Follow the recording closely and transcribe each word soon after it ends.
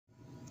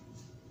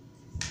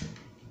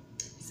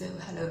So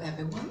hello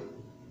everyone.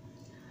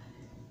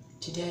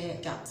 Today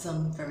I got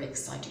some very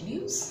exciting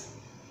news.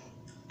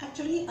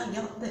 Actually, I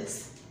got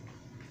this.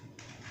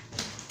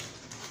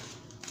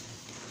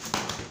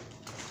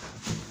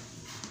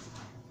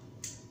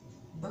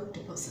 Book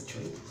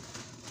depository.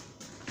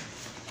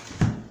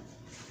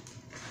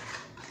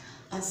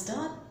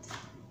 I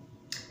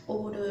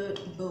ordered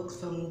books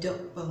from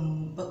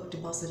Book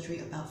Depository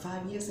about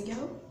 5 years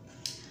ago,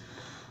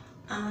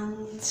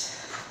 and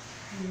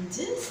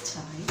this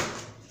time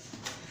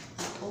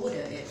I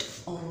ordered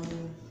it on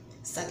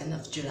 2nd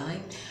of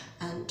July,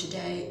 and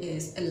today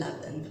is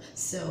 11th,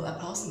 so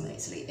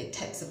approximately it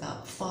takes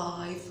about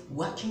 5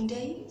 working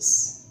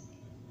days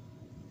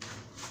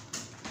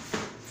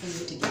for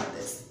me to get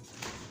this,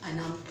 and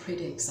I'm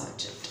pretty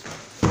excited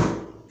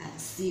and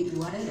see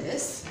what it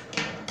is.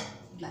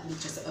 Let me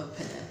just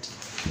open it.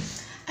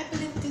 I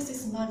believe this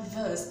is my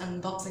first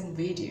unboxing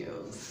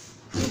video.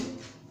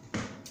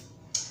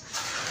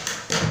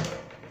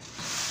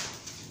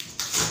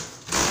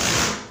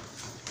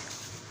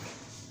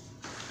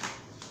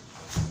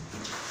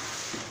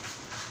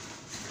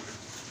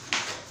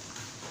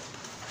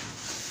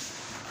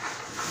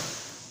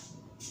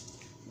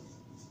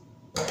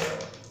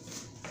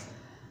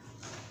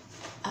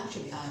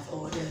 Actually, I've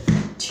ordered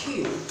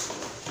 2.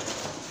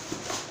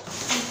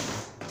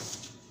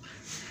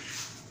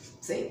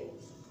 See?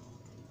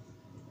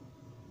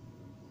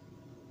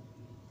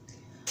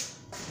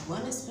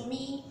 One is for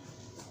me,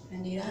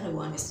 and the other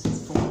one is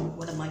for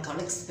one of my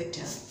colleagues,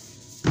 Victor.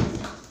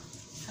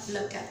 Have a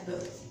look at the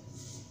book.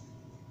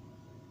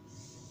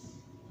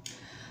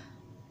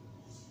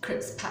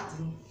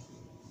 Patten,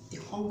 the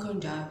Hong Kong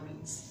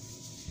Diaries.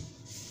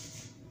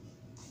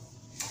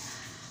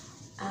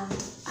 And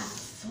I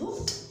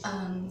thought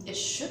it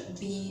should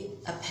be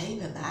a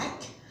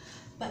paperback,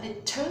 but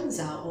it turns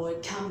out, or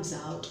it comes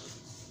out,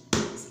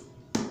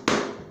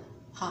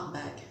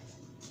 hardback.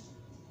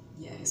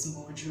 Yeah, it's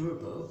more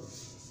durable.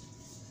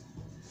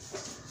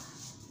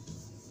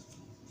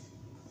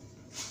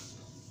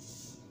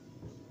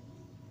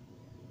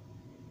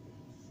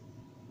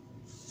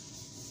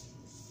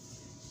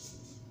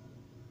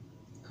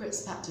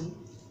 Patten,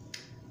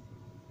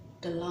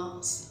 the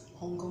last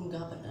Hong Kong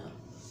governor.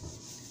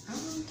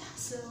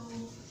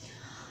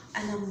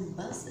 And I'm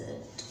buzzed.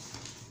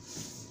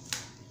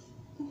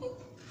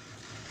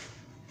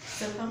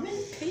 So how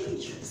many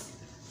pages?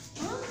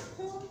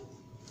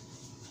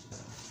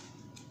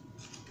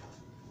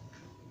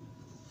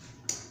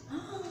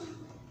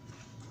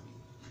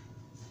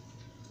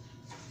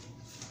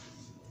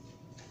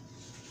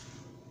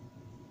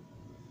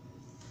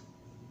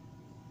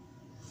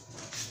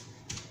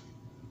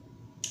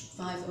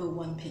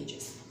 501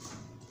 pages.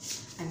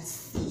 And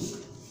see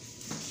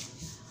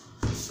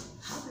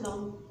how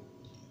long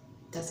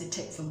does it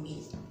take for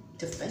me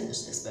to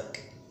finish this book.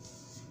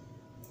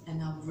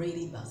 And I'm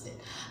really buzzed.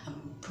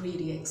 I'm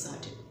pretty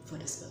excited for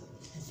this book.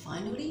 And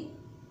finally,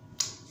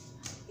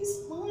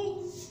 it's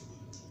mine.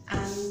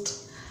 And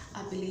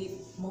I believe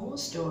more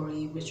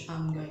story which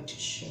I'm going to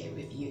share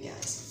with you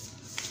guys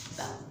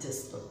about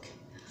this book.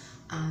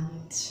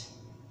 And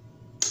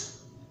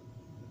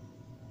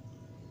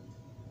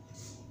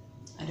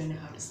I don't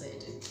know how to say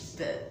it,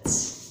 but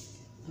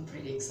I'm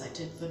pretty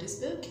excited for this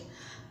book,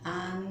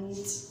 and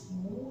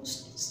more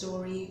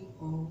story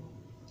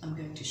I'm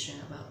going to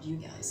share about you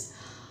guys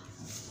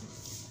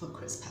for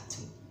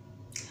Patten.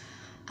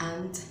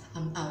 And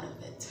I'm out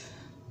of it.